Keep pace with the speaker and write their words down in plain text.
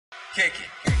Kick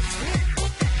it.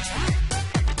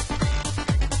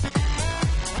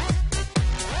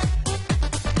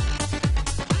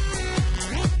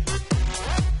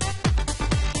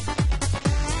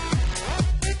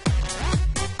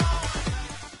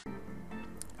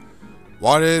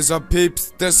 What is up,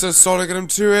 peeps? This is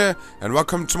Sonic2 here, and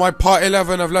welcome to my part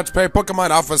 11 of Let's Play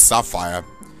Pokemon Alpha Sapphire.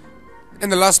 In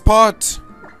the last part,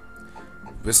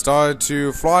 we started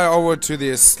to fly over to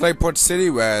the Slayport City,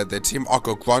 where the Team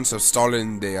Aqua Grunts have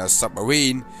stolen the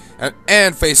submarine,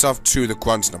 and face off to the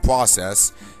Grunts in the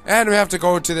process. And we have to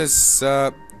go to this,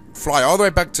 fly all the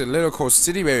way back to Little Coast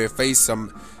City, where we face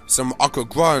some Aqua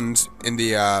Grunts in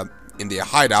the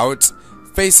hideout,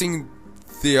 facing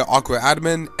the Aqua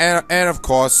admin, and of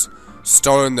course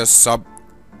stolen the sub,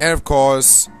 and of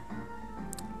course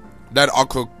that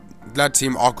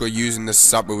Team Aqua using the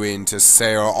submarine to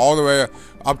sail all the way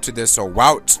up to this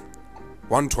Route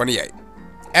 128,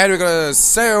 and we're gonna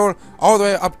sail all the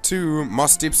way up to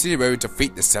Moss Deep Sea, where we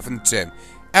defeat the 7th gym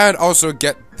and also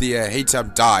get the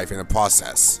H-Tap dive in the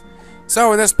process.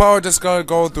 So in this part, we're just gonna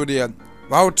go through the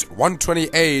Route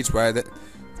 128,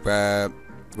 where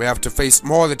we have to face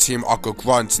more of the Team Aqua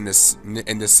Grunts in this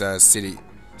city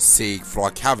sea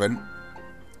floor cavern,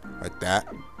 like that.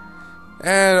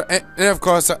 And of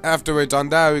course, after we're done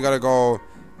that, we gotta go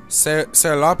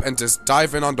sail up and just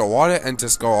dive in underwater and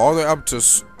just go all the way up to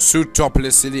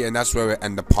Sutropolis City, and that's where we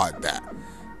end the part there.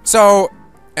 So,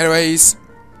 anyways,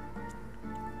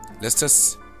 let's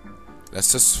just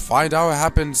find out what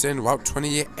happens in Route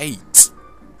 28.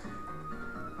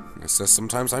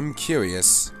 Sometimes I'm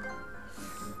curious.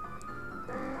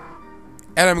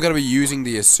 And I'm gonna be using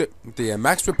the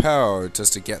max repair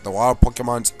just to get the wild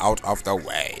Pokemons out of the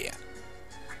way.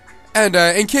 And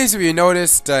in case of you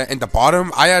noticed, in the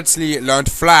bottom, I actually learned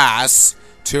Flash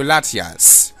to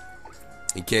Latias.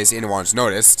 In case anyone's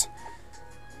noticed.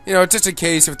 You know, just in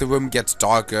case if the room gets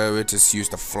darker, we just use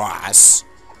the Flash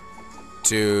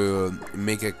to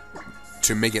make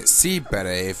it see better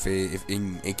if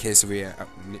in case if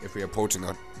we're approaching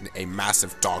a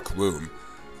massive dark room.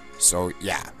 So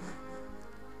yeah.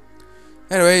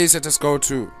 Anyways, I just go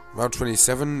to Route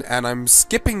 27, and I'm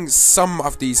skipping some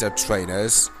of these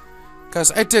trainers,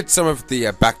 because I did some of the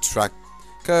backtrack,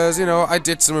 because, you know, I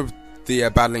did some of the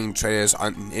battling trainers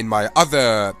in my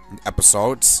other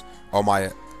episodes, or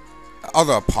my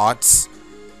other parts.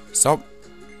 So,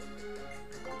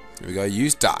 here we go,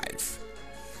 use dive.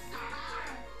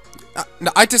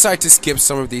 Now, I decided to skip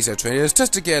some of these trainers,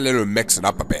 just to get a little mixing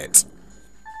up a bit.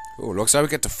 Oh, looks like we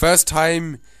get the first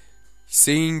time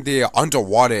seeing the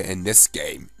underwater in this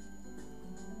game.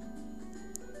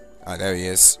 Ah, there he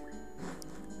is.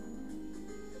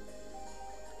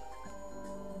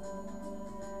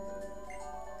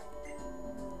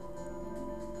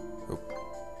 Oh.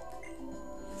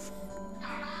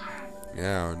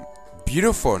 Yeah,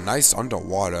 beautiful, nice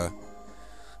underwater.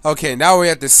 Okay, now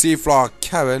we're at the seafloor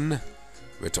cavern,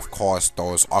 which of course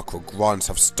those Aqua Grunts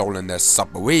have stolen their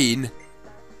submarine.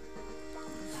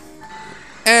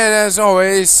 And as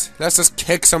always, let's just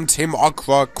kick some Team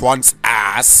Aqua Grunt's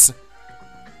ass.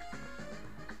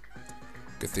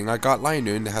 Good thing I got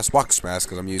Linoon that has Rock Smash,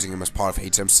 because I'm using him as part of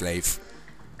HM Slave.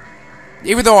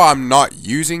 Even though I'm not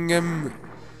using him,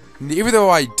 even though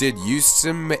I did use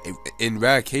him in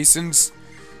rare occasions,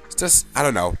 it's just, I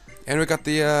don't know. And we got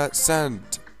the Sand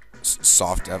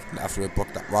Soft after we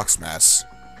broke that Rock Smash.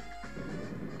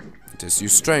 Just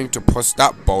use Strength to push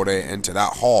that boulder into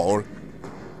that hole.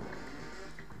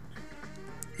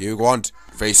 You want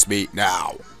face me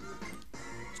now.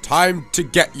 It's time to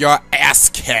get your ass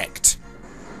kicked,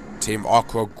 Team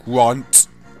Aqua Grunt.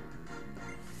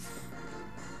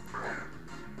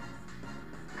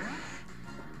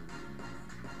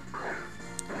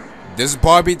 This is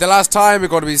probably the last time we're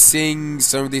going to be seeing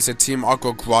some of these Team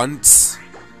Aqua Grunts.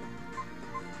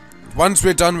 Once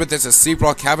we're done with this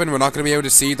seafloor cabin, we're not going to be able to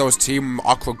see those Team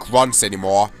Aqua Grunts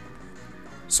anymore.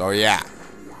 So yeah.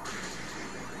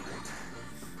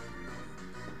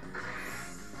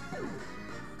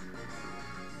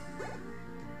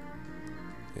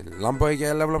 Lumber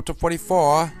get level up to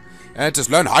 44, and just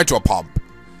learn Hydro Pump.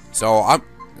 So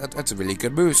that's a really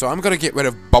good move. So I'm gonna get rid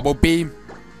of Bubble Beam.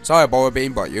 Sorry, Bubble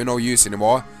Beam, but you're no use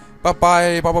anymore. Bye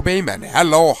bye, Bubble Beam, and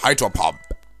hello, Hydro Pump.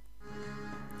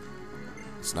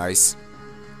 It's nice.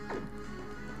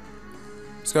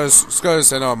 Let's go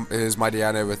send his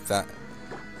Mightyena with that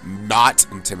not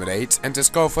Intimidate, and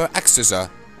just go for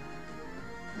Exeter.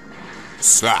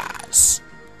 Slash.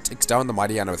 Takes down the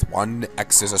Mightyena with one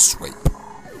Exeter sweep.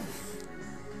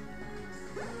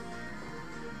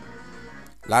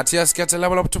 Latias gets a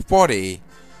level up to 40.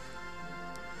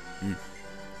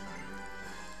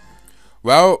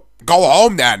 Well, go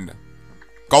home then.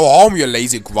 Go home, you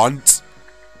lazy grunt.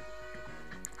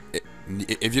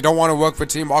 If you don't want to work for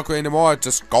Team Aqua anymore,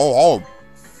 just go home.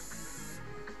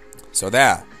 So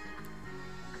there.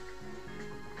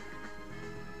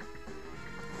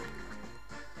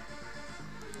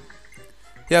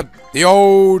 Yep, the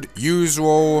old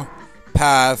usual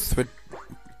path with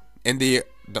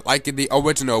like in the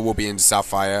original will be in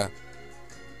Sapphire.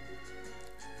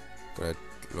 But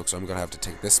it looks like I'm gonna have to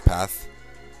take this path.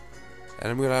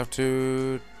 And I'm gonna have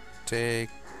to take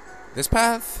this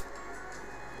path.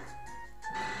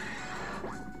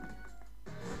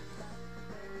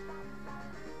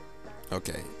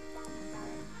 Okay.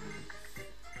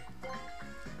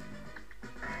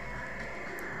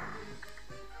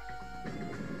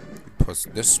 Push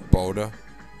this boulder.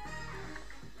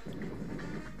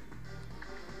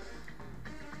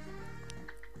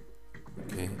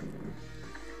 Okay.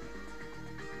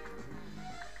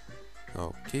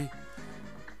 Okay.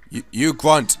 You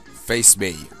grunt, face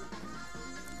me.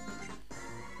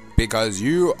 Because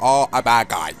you are a bad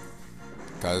guy.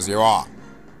 Because you are.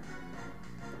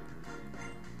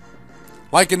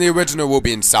 Like in the original, will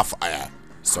be in Sapphire.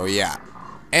 So yeah.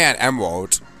 And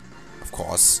Emerald. Of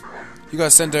course. You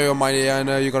gotta send out your Mighty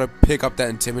Anna. You gotta pick up that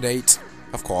Intimidate.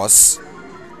 Of course.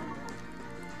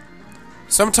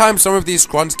 Sometimes some of these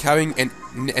grunts carrying an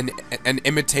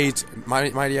imitate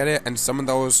Mighty Anna, and some of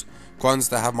those grunts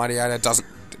that have Mighty Anna does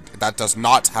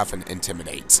not have an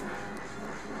Intimidate.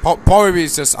 Probably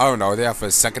it's just, I don't know, they have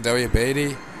a secondary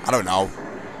ability. I don't know.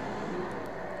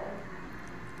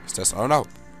 It's just, I don't know.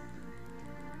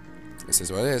 This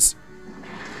is what it is.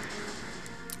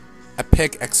 A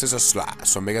pickaxe is a slash,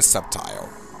 so make a subtile.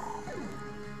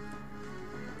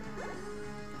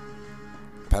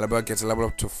 Pelibur gets a level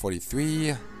up to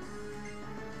 43.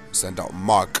 Send out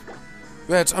Mark.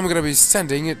 But I'm gonna be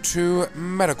sending it to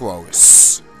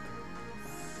Metagross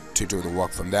to do the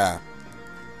work from there.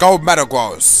 Go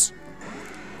Metagross!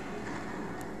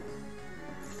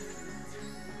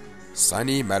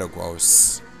 Sunny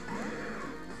Metagross.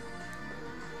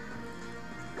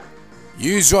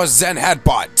 Use your Zen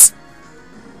Headbutt!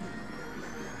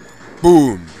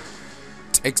 Boom!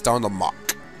 Takes down the Mark.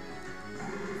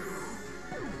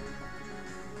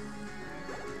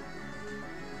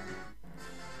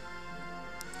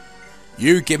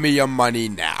 You give me your money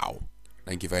now.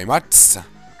 Thank you very much.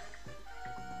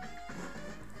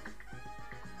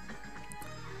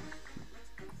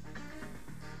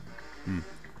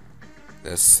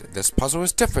 This puzzle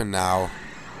is different now.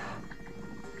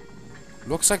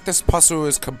 Looks like this puzzle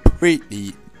is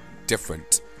completely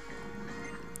different.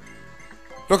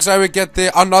 Looks like we get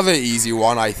another easy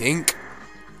one, I think.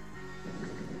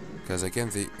 Because I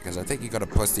think you gotta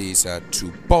push these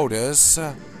two boulders.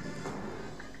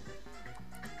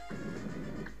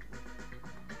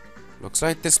 Looks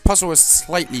like this puzzle is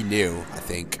slightly new, I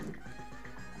think.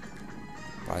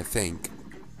 But I think.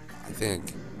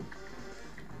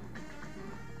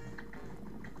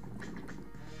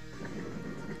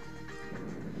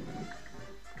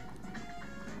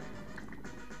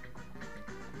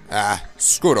 Ah,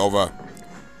 screw it over.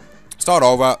 Start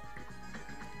over.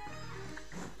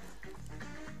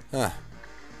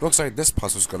 Looks like this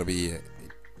puzzle's gonna be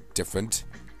different.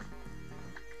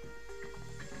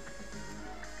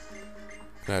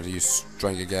 Gonna have to use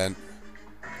strength again.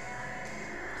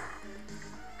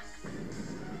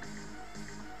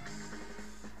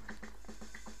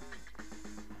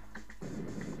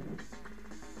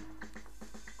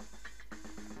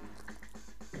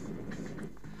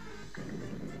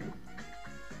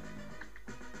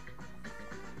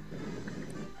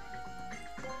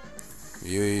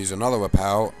 Use another whip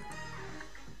out.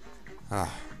 I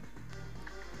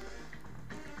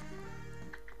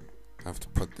have to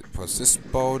push this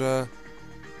boulder.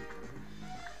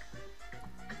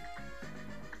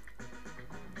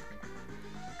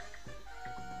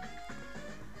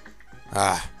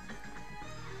 Now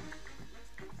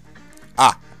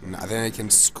then I can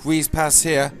squeeze past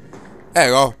here. There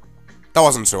you go. That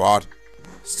wasn't so hard.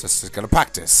 It's just gonna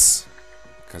practice.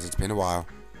 Because it's been a while.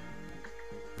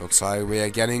 Looks like we are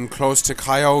getting close to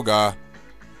Kyogre.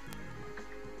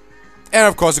 And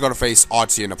of course we're gonna face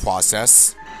Archie in the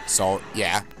process. So,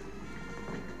 yeah.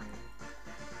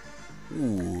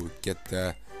 Ooh, get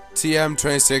the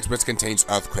TM26, which contains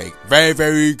Earthquake. Very,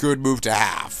 very good move to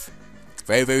have.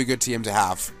 Very, very good TM to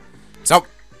have. So,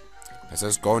 let's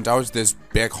just go down to this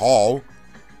big hall.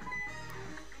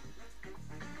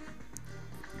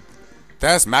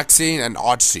 There's Maxine and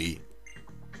Archie.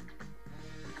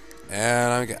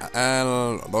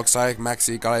 And looks like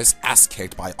Maxie got his ass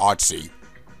kicked by Archie.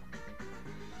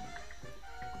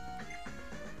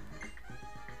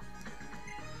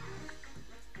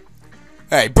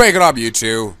 Hey, break it up, you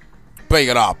two. Break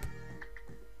it up.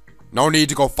 No need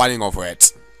to go fighting over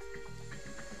it.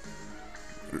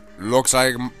 Looks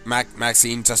like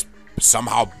Maxine just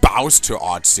somehow bows to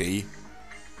Archie.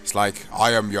 It's like,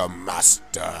 I am your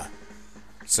master.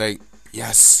 Say,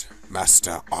 yes,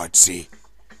 Master Archie.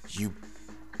 You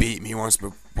beat me once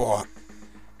before.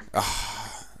 I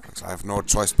have no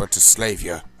choice but to slave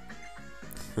you.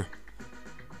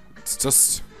 It's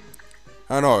just...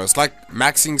 I don't know, it's like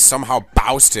Maxine somehow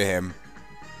bows to him.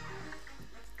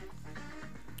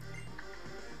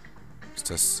 It's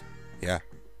just... yeah.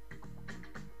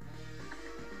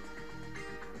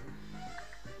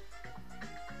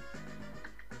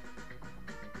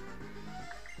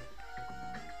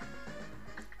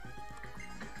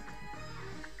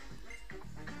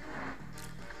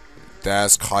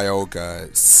 There's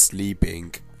Kyogre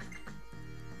sleeping.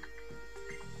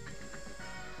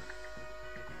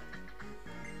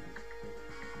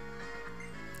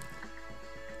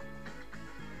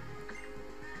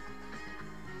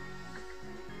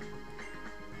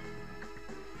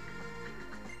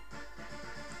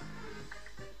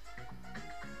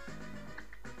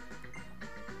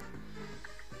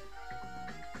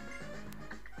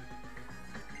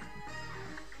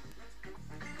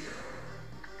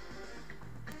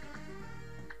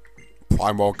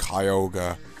 Primal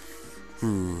Kyogre.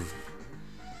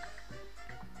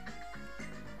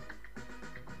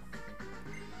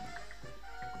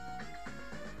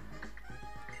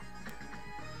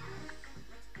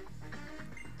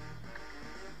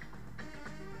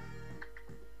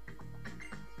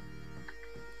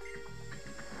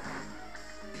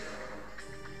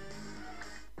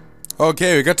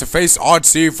 Okay, we get to face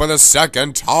Archie for the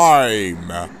second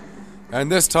time.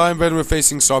 And this time, when we're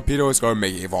facing Torpedo, it's gonna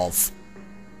make it evolve.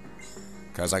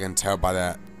 Because I can tell by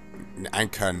that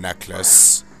anchor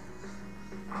necklace.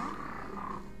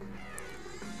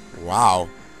 Wow.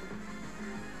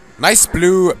 Nice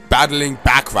blue battling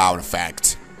background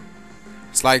effect.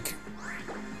 It's like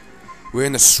we're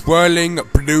in a swirling,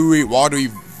 bluey, watery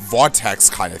vortex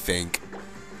kind of thing.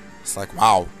 It's like,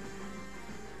 wow.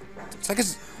 It's like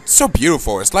it's so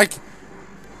beautiful. It's like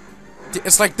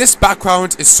this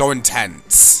background is so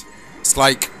intense. It's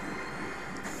like,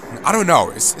 I don't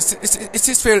know. It's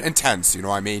just feel intense. You know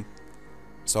what I mean?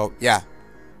 So yeah.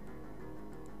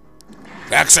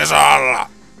 Exisal!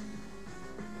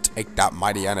 Take that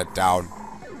mighty Anna down.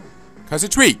 Cause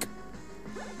it's weak.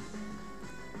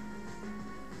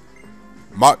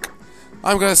 Muck.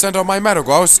 I'm gonna send out my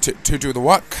Metagross to do the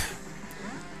work.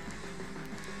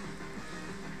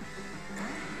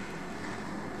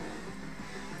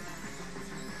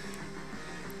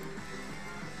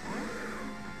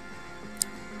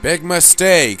 Big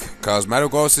mistake, cause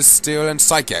Metagross is still in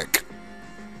Psychic.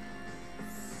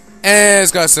 And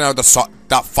it's gonna send out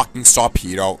that fucking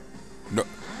Torpedo.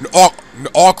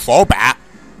 Or Crobat.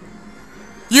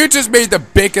 You just made the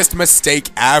biggest mistake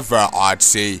ever,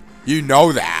 Archie. You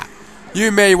know that.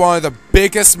 You made one of the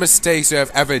biggest mistakes you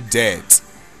have ever did.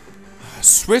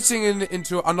 Switching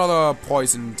into another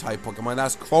poison type Pokemon,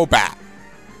 that's Crobat.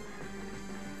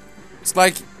 It's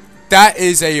like, that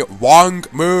is a wrong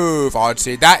move,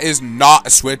 Archie. That is not a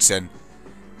switching.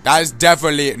 That is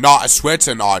definitely not a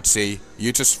switching, Archie.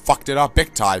 You just fucked it up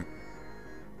big time.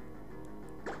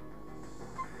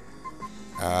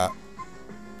 Nah.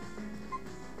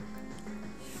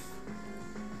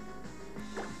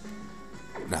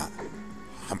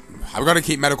 I'm gonna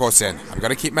keep Metagross in. I'm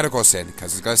gonna keep Metagross in,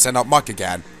 because it's gonna send out Muck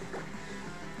again.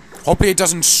 Hopefully it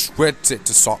doesn't switch it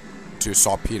to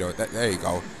Torpedo. There you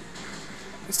go.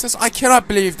 It's just, I cannot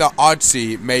believe that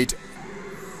Archie made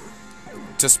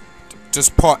just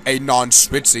put a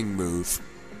non-switching move.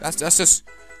 That's just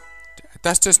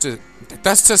the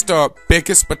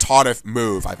biggest retarded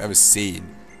move I've ever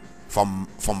seen from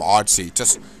Archie.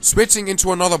 Just switching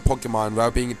into another Pokemon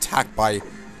while being attacked by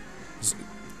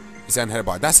his own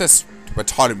headbutt. That's just the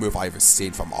retarded move I've ever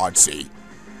seen from Archie.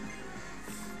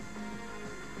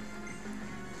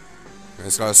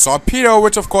 It's got a Torpedo,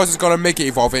 which of course is gonna make it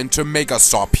evolve into Mega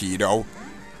Torpedo.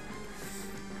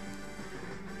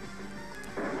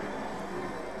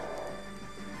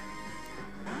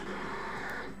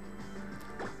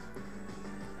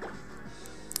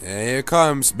 And here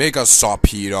comes Mega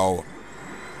Torpedo.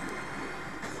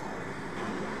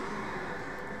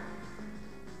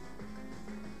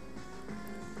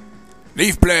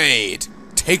 Leaf Blade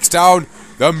takes down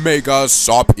the Mega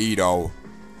Torpedo.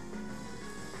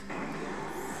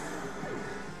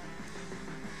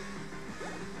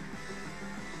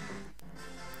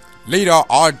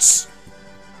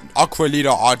 Aqua Leader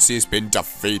Archie has been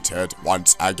defeated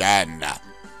once again.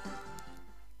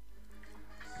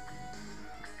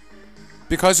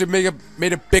 Because you made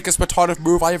the biggest Platonic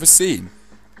move I ever seen.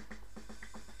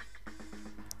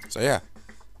 So yeah.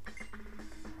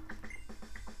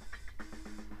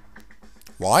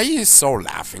 Why are you so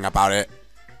laughing about it?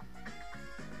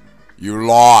 You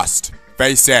lost.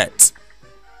 Face it.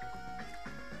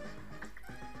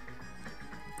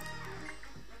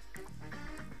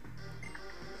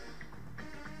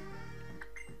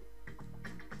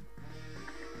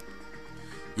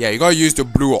 Yeah, you gotta use the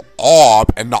blue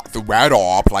orb and not the red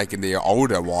orb like in the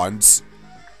older ones.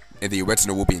 In the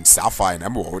original will be in Sapphire and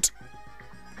Emerald.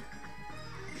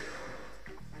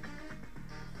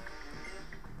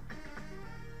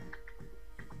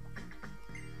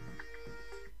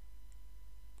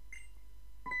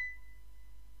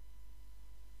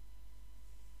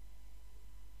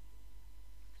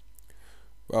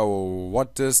 Well,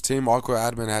 what does Team Aqua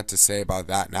Admin have to say about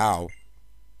that now?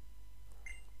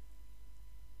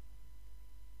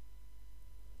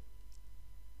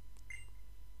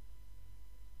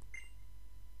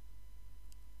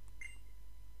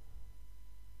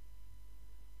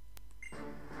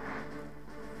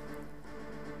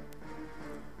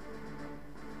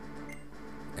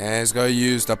 And it's gonna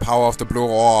use the power of the blue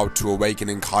orb to awaken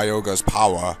in Kyogre's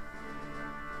power.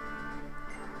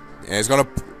 And it's gonna,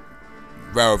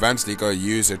 well, eventually gonna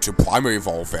use it to primary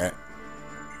evolve it.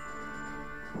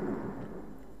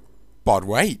 But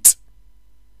wait,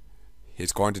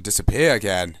 it's going to disappear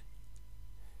again.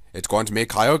 It's going to make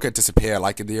Kyogre disappear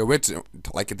like in the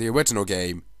original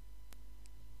game.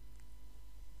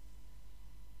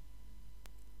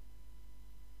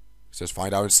 Let's just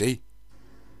find out and see.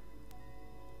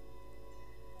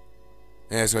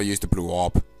 And it's gonna use the blue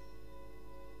orb.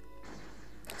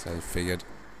 So I figured.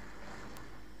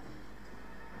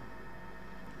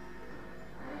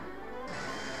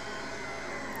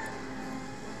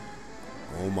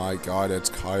 Oh my god, it's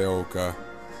Kyogre.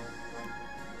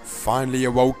 Finally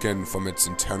awoken from its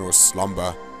eternal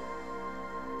slumber.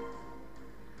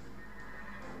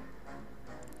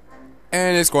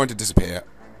 And it's going to disappear.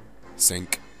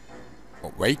 Sink.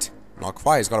 Oh wait, not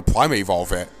quite, it's got to primary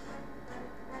evolve it.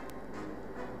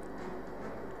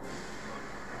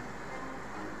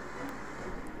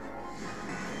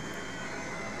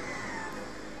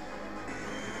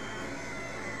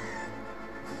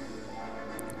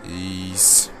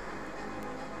 Jeez.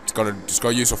 It's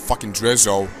gotta use a fucking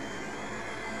drizzle.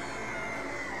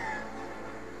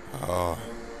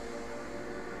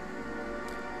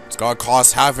 It's gotta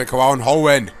cause havoc around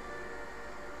Hoenn.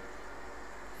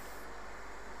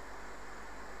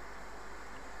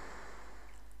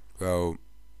 So,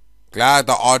 glad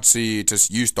the Artsy just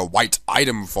used the white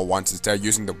item for once instead of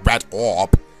using the red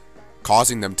orb,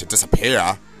 causing them to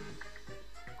disappear.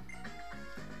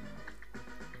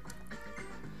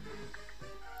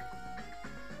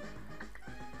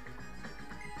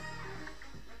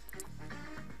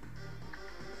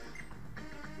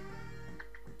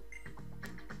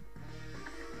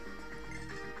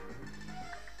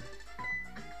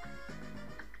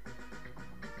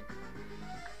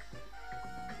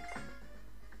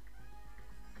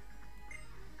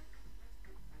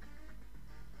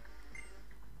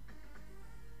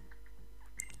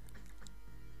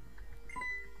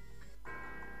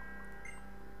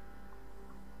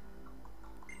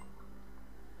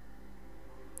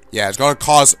 Yeah, it's gonna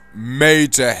cause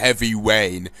major heavy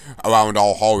rain around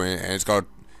all Hoenn, and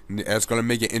it's gonna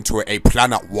make it into a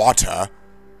planet water.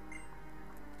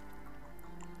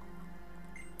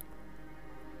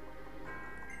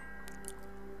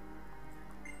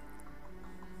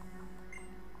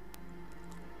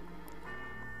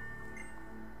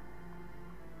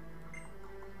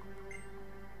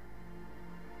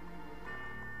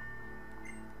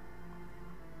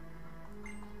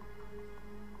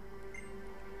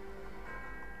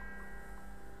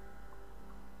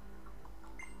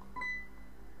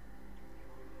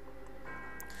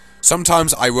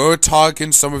 Sometimes I will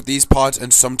target some of these parts,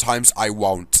 and sometimes I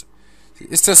won't.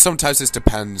 It's just sometimes it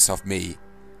depends of me,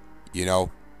 you know.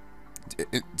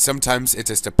 Sometimes it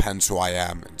just depends who I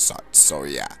am and such. So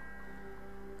yeah.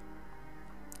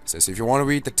 It says if you want to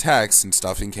read the text and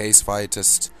stuff, in case if I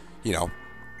just, you know,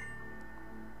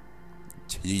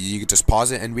 you can just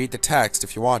pause it and read the text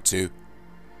if you want to.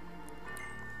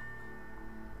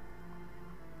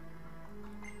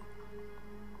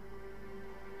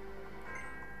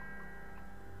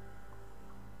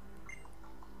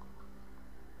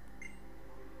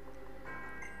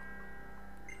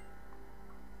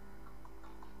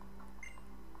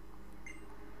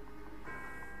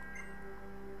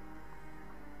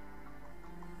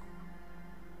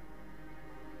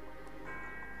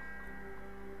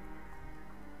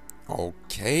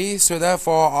 Okay, so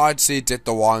therefore Archie did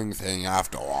the wrong thing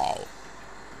after all.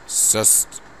 It's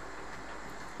just...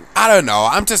 I don't know,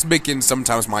 I'm just making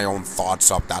sometimes my own thoughts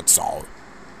up, that's all.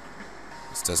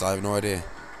 It's just, I have no idea.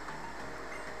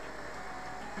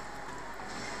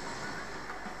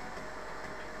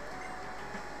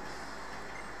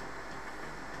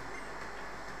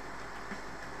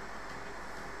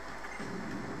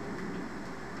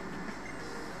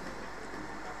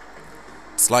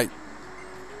 It's like,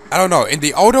 I don't know, in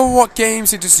the older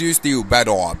games he just used the red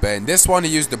orb, but in this one he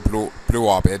used the blue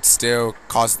orb. It still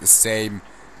caused the same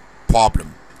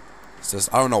problem. It's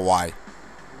just, I don't know why.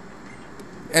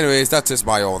 Anyways, that's just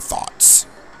my own thoughts.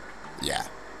 Yeah.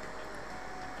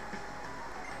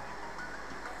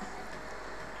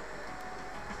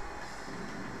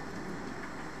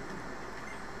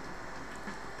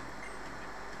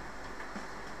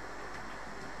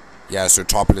 Yeah, so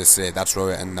Topless, that's where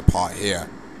we're in the part here.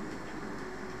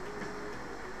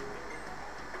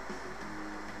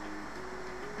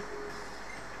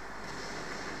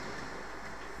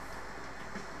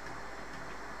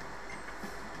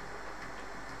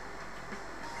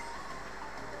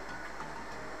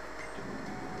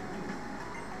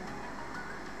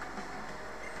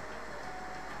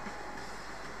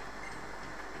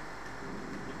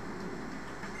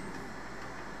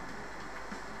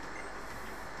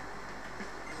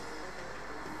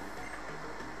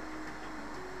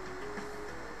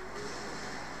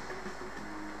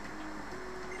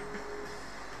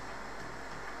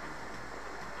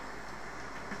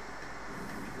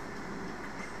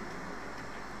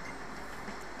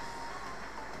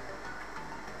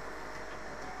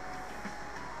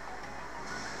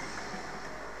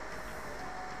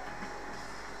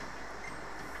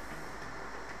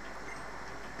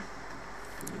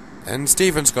 And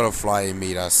Steven's gonna fly and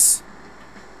meet us.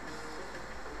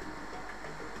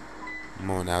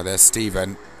 Oh, now there's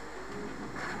Steven.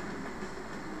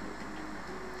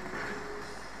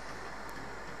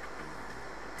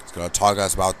 He's gonna talk to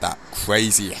us about that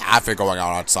crazy havoc going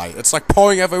on outside. It's like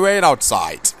pouring heavy rain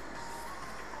outside.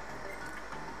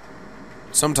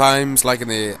 Sometimes, like in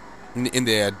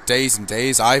the days and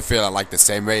days, I feel like the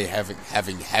same way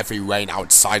having heavy rain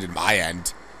outside in my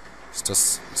end. It's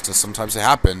just sometimes it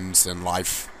happens in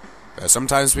life.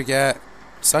 Sometimes we get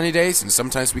sunny days and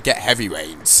sometimes we get heavy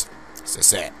rains. It's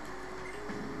just it.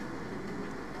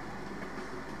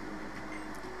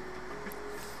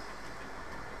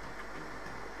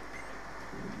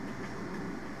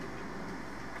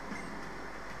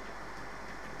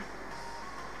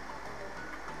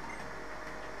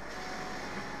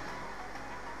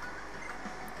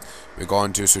 We're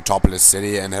going to Sutopolis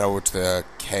City and head over to the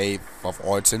Cave of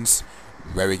Origins,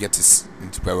 where we get to see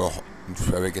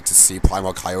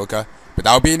Primal Kyogre. But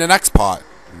that will be in the next part,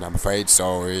 I'm afraid.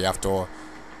 So you have to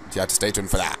stay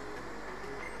tuned for that.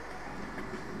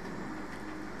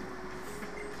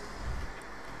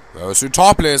 Well,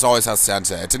 Sutopolis always has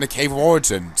center. It's in the Cave of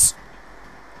Origins.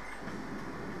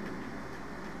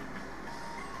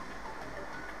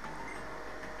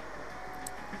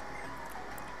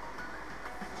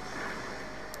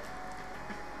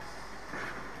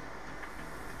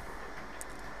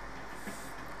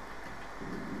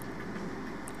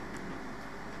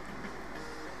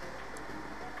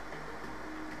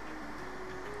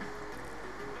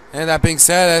 And that being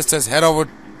said, let's just head over.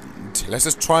 Let's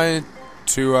just try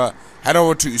to head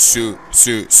over to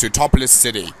Sutopolis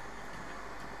City.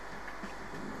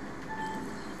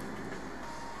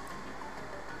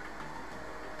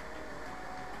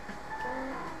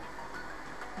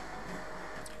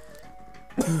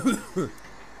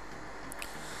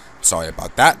 Sorry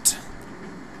about that.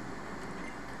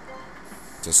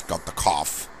 Just got the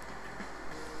cough.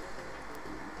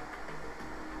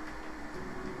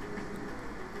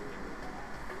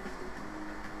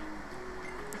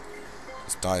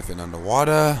 Dive in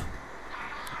underwater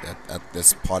at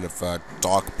this part of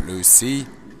dark blue sea.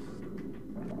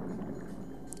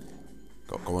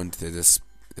 Go into this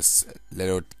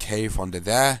little cave under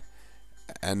there,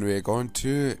 and we're going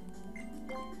to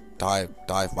dive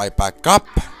right back up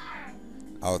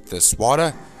out this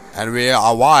water, and we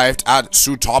arrived at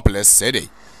Sutopolis City.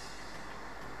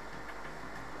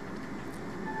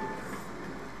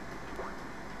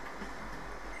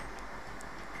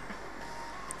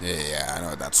 Yeah, I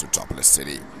know that's Sutopolis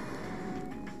City.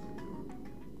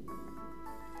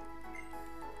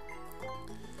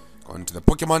 Going to the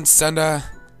Pokemon Center.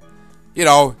 You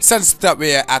know, since that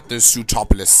we're at the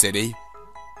Sutopolis City,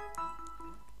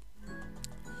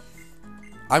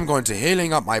 I'm going to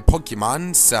healing up my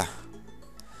Pokemons.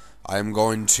 I'm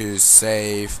going to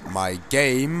save my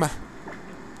game.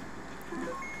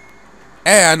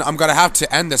 And I'm gonna have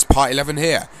to end this part 11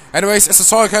 here. Anyways, it's a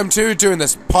Sorocam 2 doing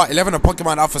this part 11 of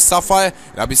Pokemon Alpha Sapphire.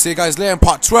 And I'll be seeing you guys later in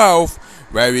part 12,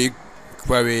 where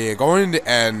we're going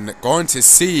to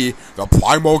see the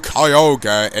Primal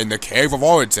Kyogre in the Cave of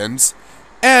Origins.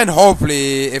 And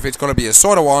hopefully, if it's gonna be a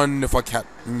sort of one, if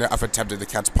I've attempted to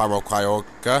catch Primal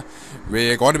Kyogre,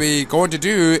 we're going to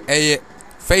do a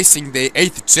facing the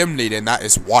 8th gym leader, and that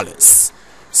is Wallace.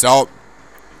 So,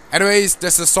 anyways,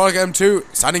 this is Sorocam 2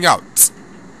 signing out.